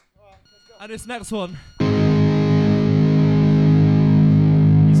And this next one.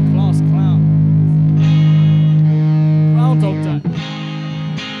 He's class clown. Groundhog Day.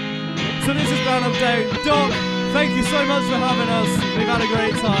 So this is Groundhog Day. Doc, thank you so much for having us. We've had a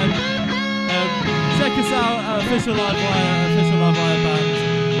great time. Check us out at Official Live Wire Band.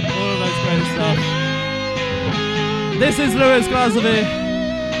 All of those great stuff. This is Lewis Glasby.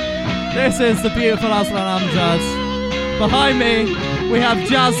 This is the beautiful Aslan Amjad. Behind me, we have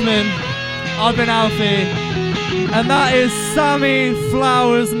Jasmine. I've been Alfie. And that is Sammy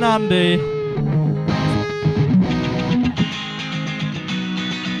Flowers Nandi. 1, 2,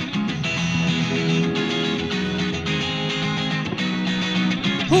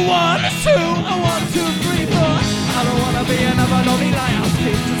 1, 2, 3, 4. I don't wanna be another lonely lighthouse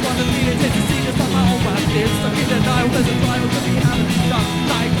kid. Just wanna feel it, taste the sea, just like my own bad kids. Stuck in the night, there's a time to be having it done.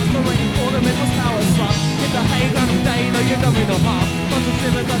 Like the rain for the middle tower slum. In the hay, groundhog day, no you know me no harm. Bunch of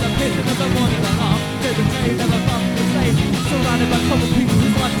shivers on the pit of the morning alarm. There's a day, never fun to say. Surrounded by common people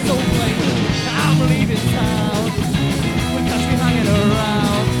whose life is so plain. I'm leaving town. We catch me hanging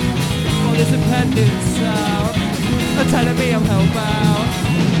around. For this impending sound. They're telling me I'm hellbound.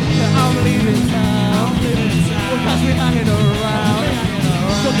 I'm leaving town. Well, catch me hanging around.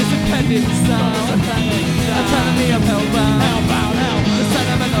 For this impending sound. They're telling me I'm hellbound. The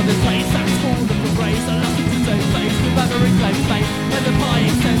sentiment of this place, that's full of the race. I love it to take place without a reclaim fate. When the pie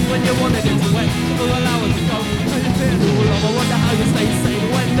extends, when you wanted it to wet, it will allow us to go. When you feel all over, I wonder how you stay safe.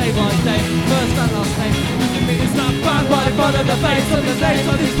 When day by day, first and last name. You can be snapped back right in front of the face. And the names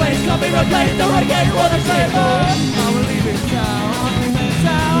of this place can't be replaced. Or again, what I say, I'm leaving town. I'm leaving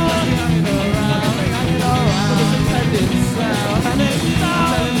town. Hanging around. For this impending sound.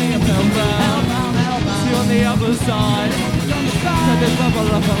 Telling me I'm hellbound. See you on the other side. So this bubble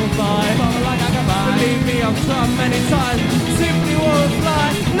up on by. Believe me, I've tried many times. Simply wanna fly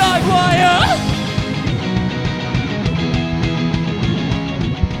like wire.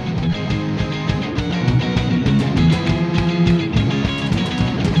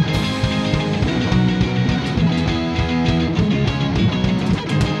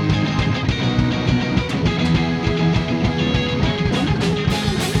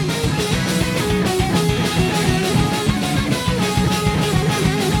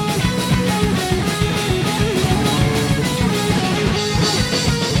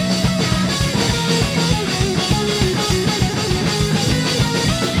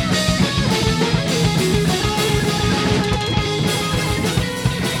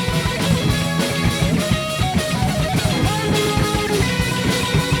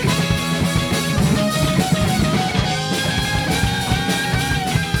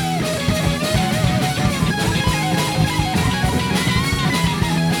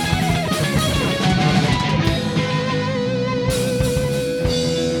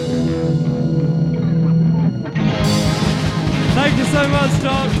 Thank you so much,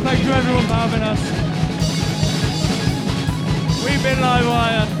 Doc. Thank you everyone for having us. We've been Live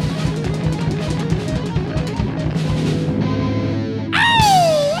Wire.